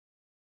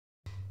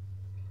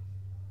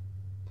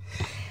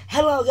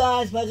Hello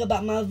guys, welcome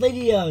back to my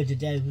video.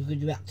 Today we're going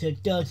to react to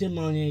Dirty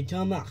Money,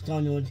 Tom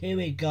McDonald. Here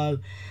we go.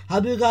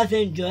 Hope you guys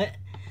enjoy it.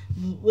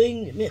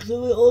 We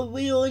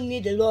all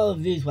need a lot of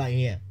views right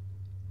here.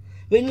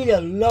 We need a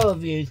lot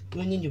of views.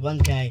 We need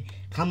 1k.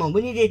 Come on,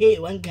 we need to hit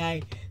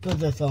 1k for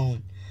the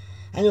song.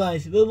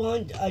 Anyways, we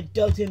want a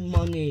Dirty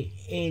Money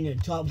in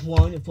top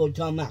 1 for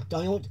Tom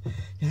McDonald,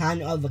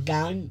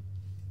 Hangovergnag.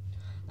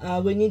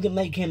 We need to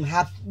make him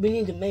happy. We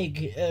need to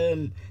make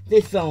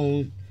this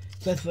song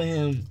just for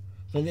him.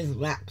 For this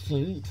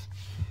reaction,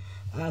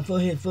 for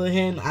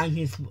him and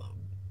his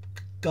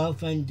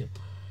girlfriend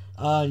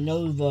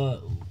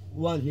Nova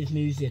want this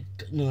music.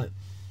 No,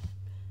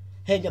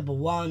 hit number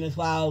 1 as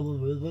well.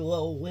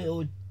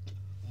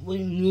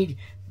 We need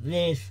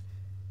this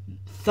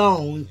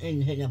song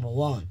in hit number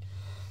 1.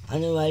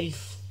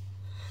 Anyways,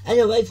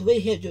 we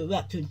here to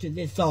react to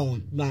this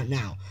song right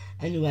now.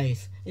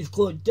 Anyways, it's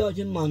called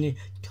Dirty Money,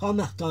 Tom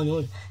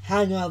McDonald,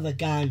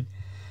 Hangovergnag.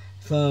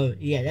 So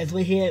yeah, that's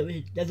what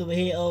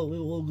we're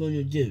all going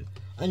to do.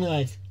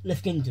 Anyways, let's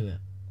get into it.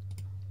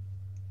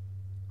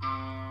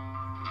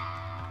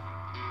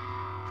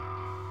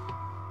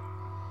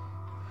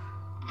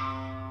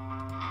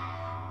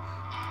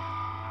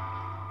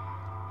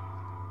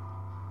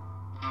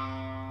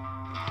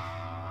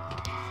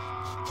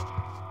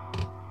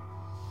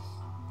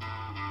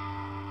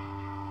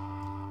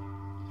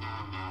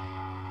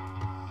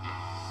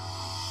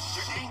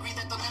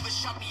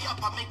 Shut me up,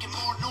 I'm making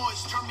more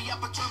noise. Turn me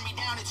up or turn me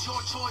down, it's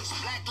your choice.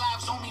 Black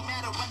lives only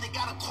matter when they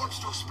got a corpse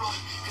to exploit.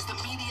 Cause the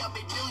media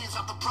made millions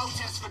off the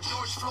protests for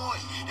George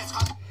Floyd.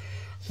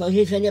 So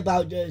he's saying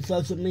about the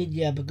social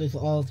media because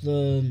of all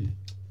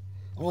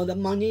the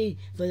money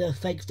for the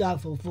fake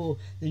stuff for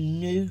the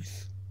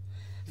news,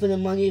 for the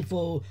money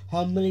for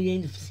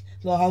millions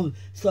for whole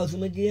social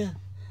media,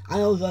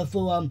 and also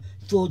for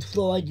George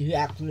Floyd, who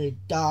actually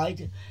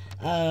died.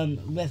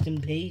 Rest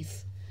in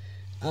peace.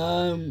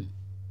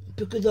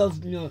 Because of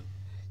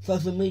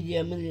social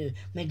media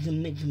makes a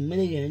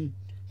million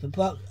for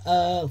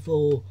podcasts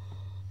or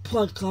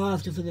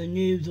for the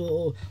news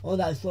or all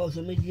that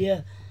social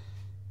media.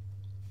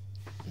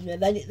 Yeah,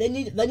 they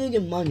need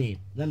money.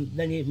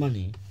 They need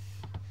money.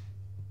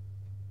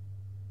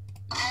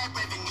 Ad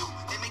revenue,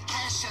 they make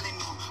cash selling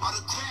you. All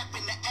the crap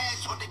in the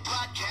ads when they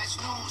broadcast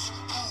news.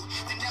 Ooh,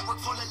 the network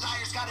full of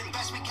liars got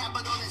investment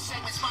capital and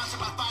segment sponsored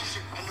by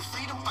Pfizer and the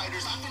freedom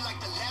fighters. I feel like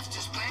the left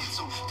just played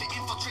some to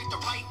infiltrate the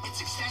right.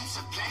 It's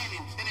extensive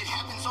planning, then it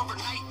happens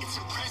overnight. It's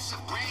impressive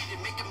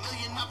branding. Make $1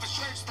 million off of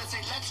shirts that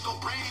say "Let's go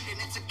Brandon."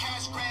 It's a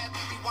cash grab.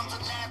 Everyone's a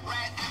lab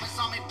rat.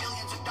 Amazon made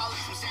billions of dollars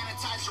from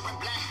sanitizer and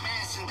black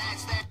mass, and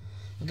that's that.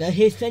 Okay,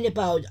 he's saying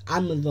about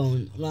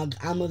Amazon, like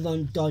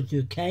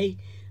Amazon.uk.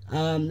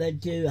 They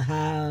do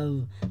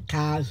have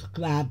cash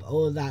grab,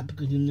 all that,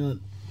 because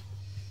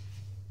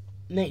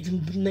makes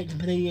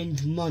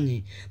billions of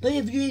money. But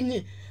if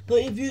you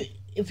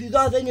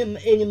guys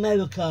in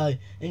America,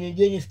 in the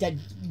United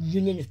States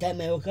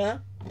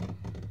America,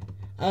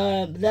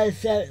 they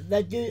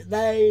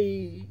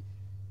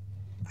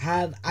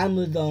have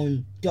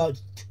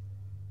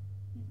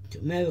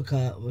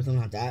Amazon.America or something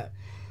like that.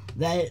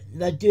 They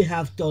do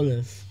have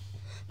dollars,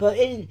 but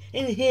in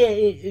here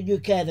in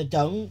UK they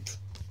don't.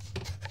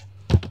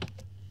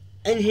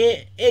 In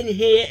here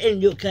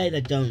in UK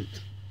they don't.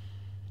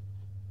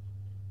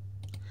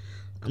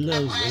 I'm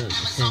gonna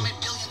Amazon made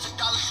billions of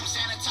dollars from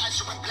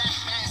sanitizer and black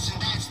mass, and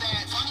that's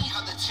that. Funny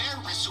how the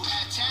terrorists who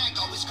have tag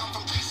always come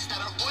from places that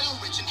are oil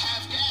rich and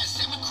have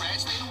gas.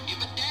 Democrats, they don't give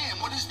a damn.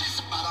 What is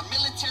this about? Our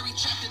military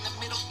trapped in the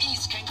Middle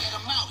East, can't get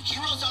them out.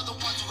 Heroes are the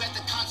ones who had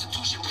the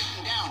Constitution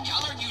written down.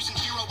 Y'all are using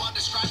hero while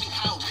describing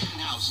Kyle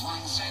Rittenhouse.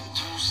 1 cent,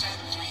 2 cent,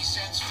 3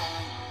 cents, 4.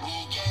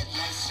 We get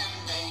less and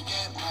they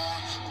get more.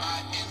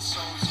 By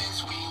insult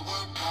since we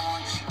were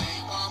born. They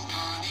want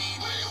money,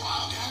 they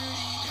want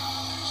dirty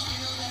dollars.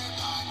 Fill their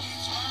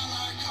pockets while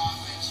our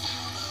coffins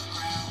fill the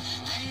ground.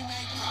 They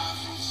make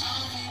profits,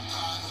 solving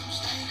problems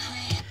they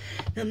create.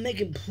 They're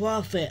making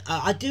profit.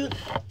 I do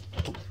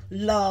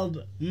love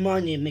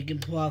money making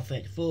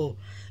profit.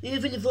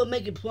 Even if you're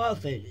making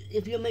profit,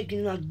 if you're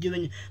making like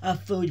doing a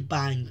food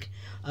bank,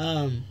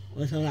 or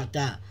something like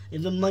that.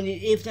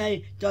 If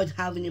they don't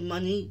have any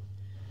money,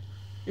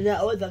 and they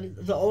always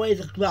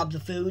grab the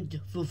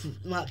food for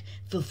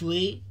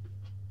free.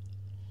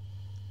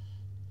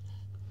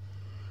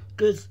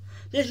 Because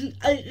this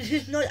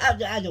is not out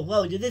the other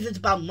world. This is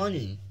about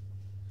money.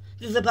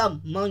 This is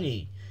about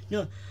money.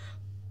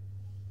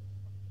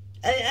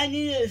 I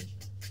need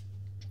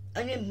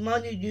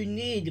money you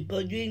need,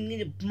 but you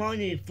need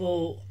money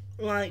for,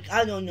 like,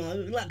 I don't know,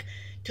 like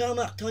Tom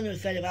McDonald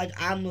said about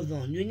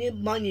Amazon. You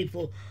need money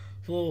for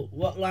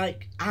what,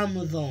 like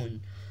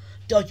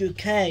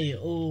Amazon.uk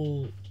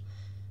or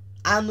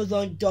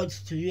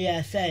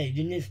Amazon.USA,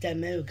 United States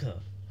America.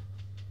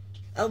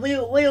 And we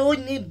all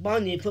need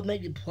money for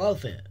making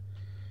profit.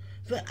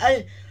 For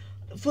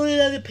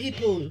the other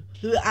people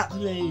who are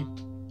actually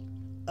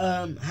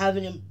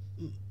having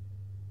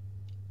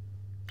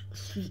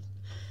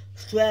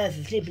stress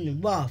and sleeping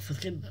rough,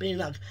 and being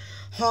like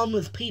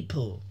homeless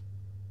people.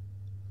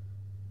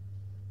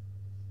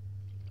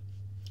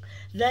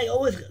 They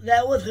always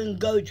can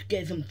go to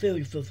get some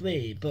food for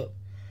free, but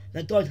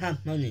they don't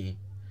have money.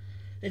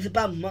 It's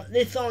about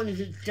this song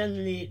is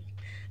generally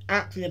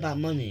actually about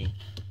money.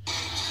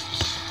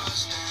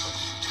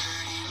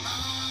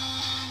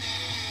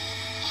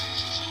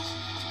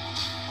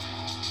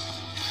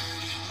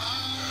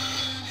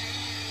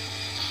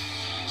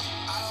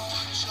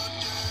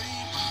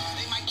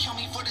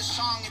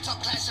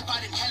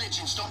 Classified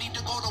intelligence. Don't need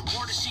to go to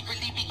war to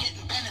secretly be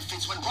getting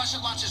benefits. When Russia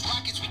launches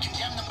rockets, we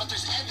condemn them, but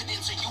there's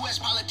evidence. A U.S.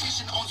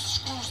 politician owns the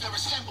screws they're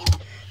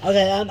assembled.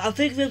 Okay, I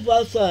think this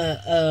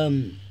Russia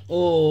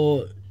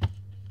or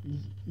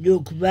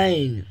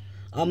Ukraine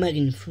are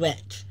making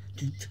threats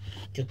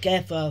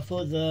together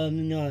for the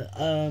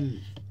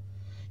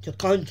to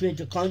country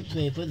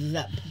with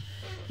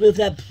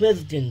that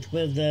president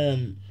with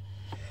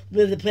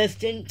the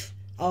president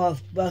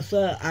of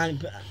Russia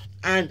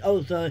and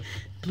also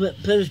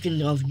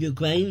president of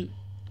Ukraine.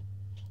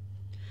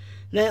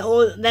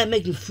 They're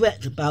making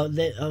threats about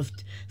of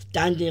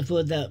standing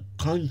for their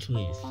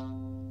countries.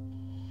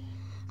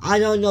 I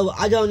don't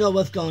know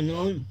what's going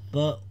on,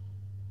 but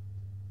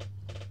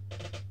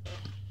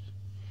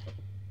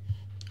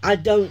I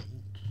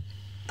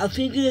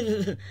think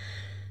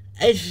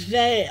it's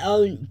their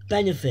own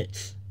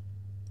benefits.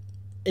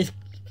 It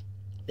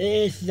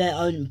is their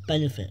own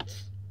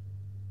benefits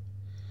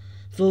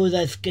for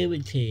their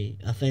security,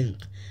 I think.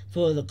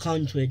 For the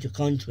country to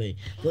country,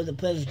 for the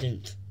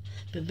president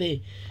to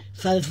be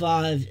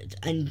satisfied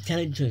and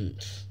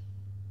intelligent.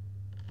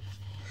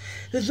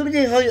 There's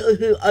somebody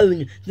who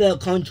own their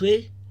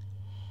country.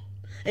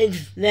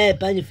 It's their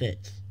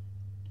benefit.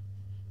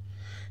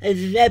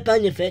 It's their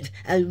benefit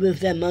and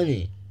with their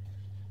money.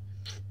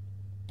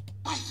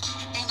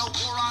 Ain't no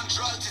war on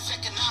drugs, it's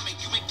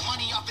economic. You make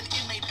money off an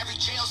inmate, every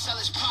jail cell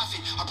is profit.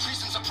 Our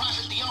prisons are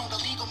privately owned,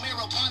 illegal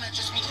marijuana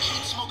just mean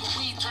kids smoking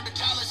weed, turn the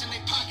dollars in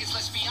their pockets,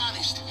 let's be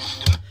honest.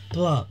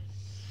 But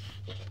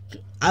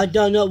I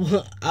don't know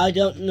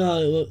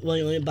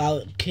what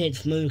about kids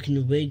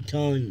smoking weed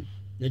on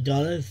the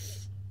dollars.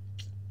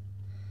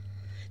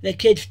 The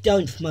kids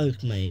don't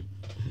smoke, mate.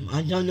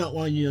 I don't know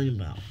what you're on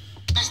about.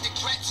 Domestic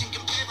threats in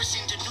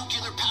comparison to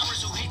nuclear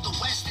powers who hate the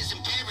West is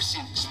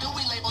embarrassing. Still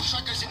we label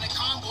truckers in the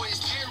convoy as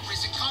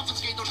terrorists and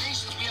confiscate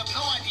donations. We have no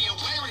idea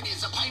where it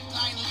is. A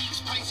pipeline leaks,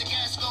 price of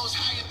gas goes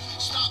higher.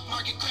 Stock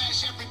market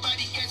crash,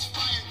 everybody gets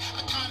fired.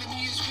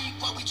 Economy is weak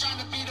while we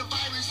trying to beat a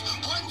virus.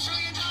 $1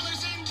 trillion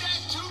in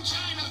debt to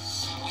China.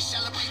 We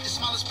celebrate the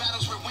smallest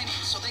battles we're winning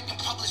so they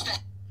can publish the...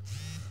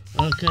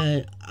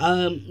 Okay,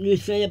 you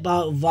say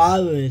about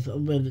virus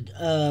with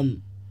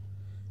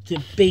to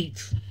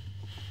beat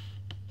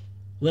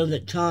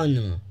with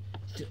China.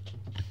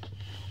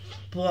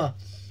 But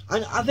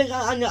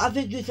I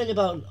think you said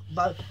about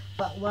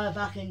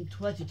back in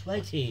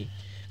 2020,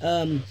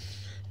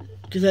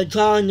 because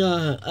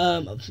China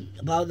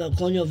about the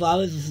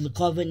coronavirus, the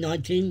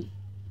COVID-19.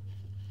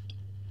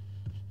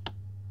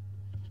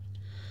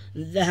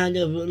 They had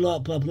a lot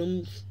of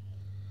problems.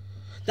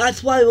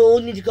 That's why we all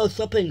need to go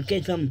shopping and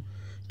get some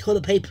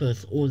toilet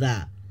papers, all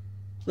that.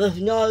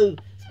 There's no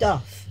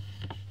stuff.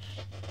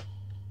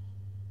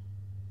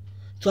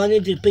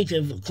 Trying to beat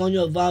the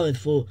coronavirus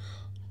for,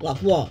 like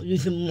what,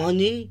 using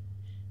money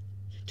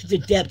to the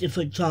debt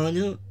for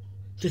China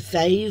to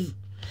save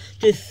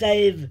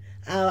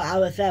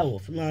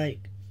ourselves. Like,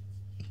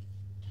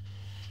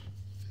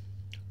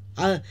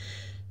 I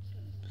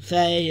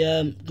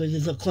say, because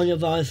there's a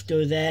coronavirus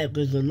still there,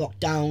 because of the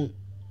lockdown.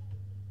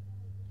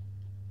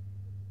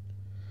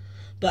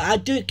 But I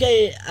do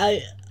get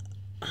it,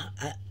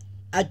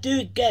 I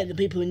do get the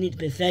people who need to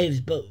be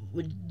saved, but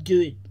we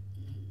do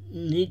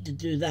need to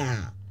do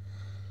that.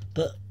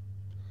 But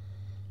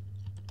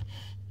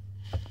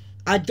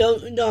I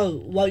don't know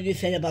what you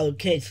said about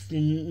kids,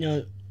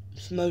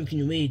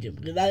 smoking weed,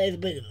 because that is a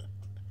bit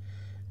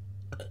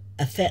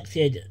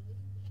affected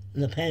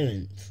the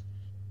parents.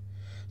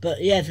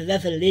 But yes,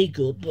 that's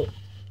illegal, but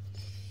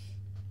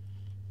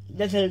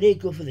that's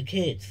illegal for the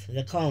kids.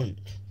 They can't.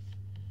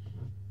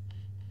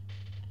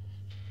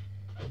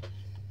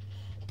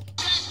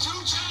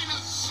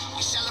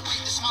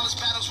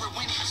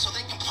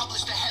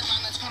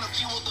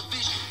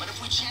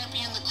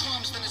 Champion the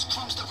crumbs, then it's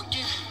crumbs that we're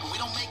given. And we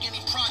don't make any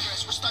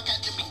progress, we're stuck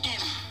at the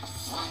beginning.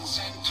 1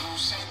 cent, 2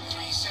 cent,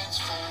 3 cents,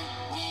 4.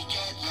 We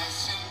get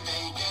less and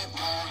they get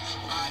more.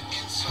 Not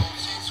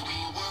insults since we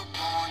were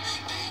born.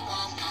 They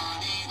want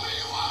money, we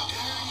want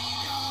dirty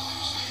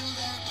dollars. Fill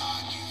their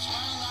pockets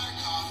while our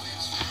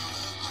coffins fill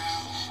the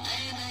ground.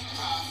 They make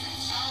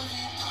profits,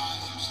 solving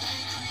problems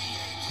they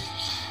create to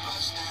keep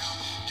us down.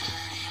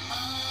 Dirty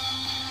money.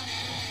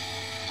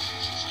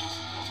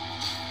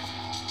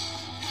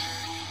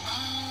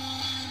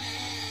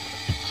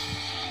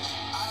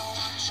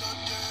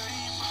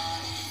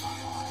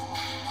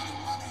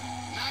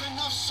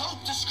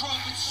 Soap to scrub,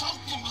 it's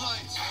soaked in blood.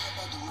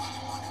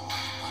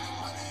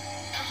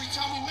 Every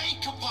time we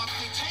make a buck,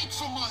 they take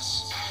from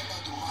us.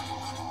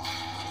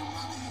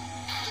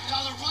 The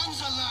dollar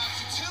runs our lives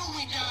until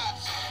we die.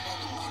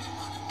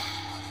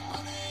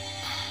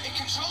 It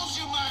controls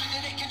your mind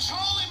and it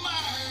controls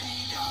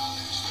mine.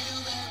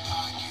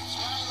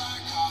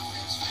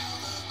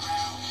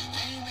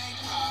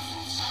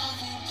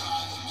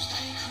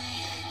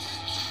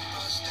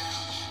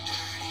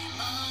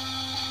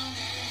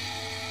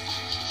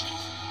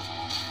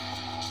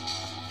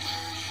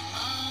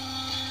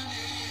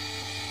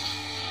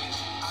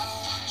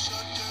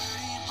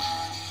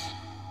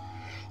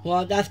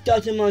 Well, that's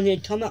Dirty Money,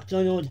 Tom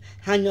McDonald,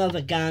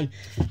 hangovergnag.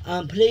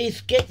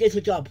 Please get this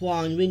to top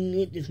 1. We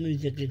need this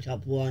music to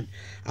top 1.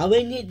 And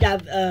we need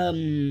that,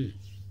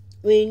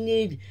 we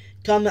need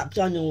Tom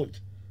McDonald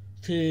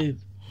to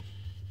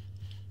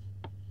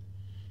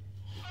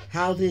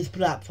have this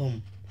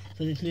platform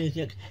for this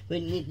music.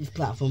 We need this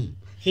platform.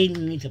 He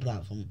needs a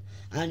platform.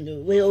 And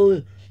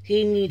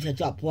he needs a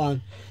top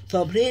 1.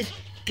 So please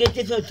get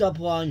this to top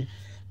 1.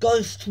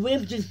 Go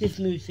stream this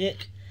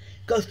music.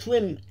 Go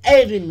stream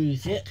every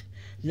music.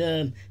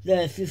 The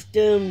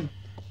system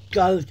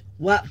goes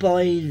White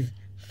Boys,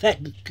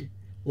 Fake,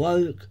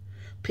 Woke,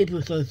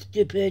 People So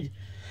Stupid.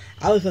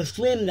 I also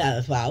stream that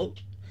as well.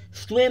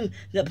 Stream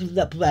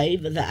the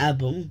Brave, the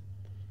album.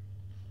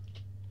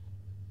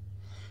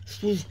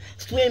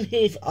 Stream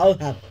his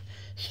album.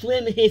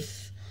 Stream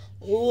his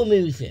all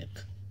music.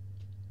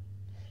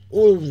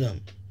 All of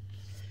them.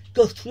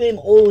 Go stream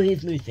all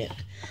his music.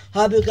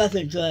 Hope you guys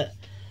enjoy it.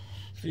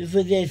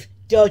 For this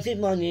Dirty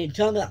Money,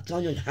 Tom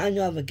McDonald,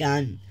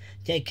 hangovergnag.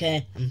 Take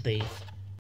care and peace.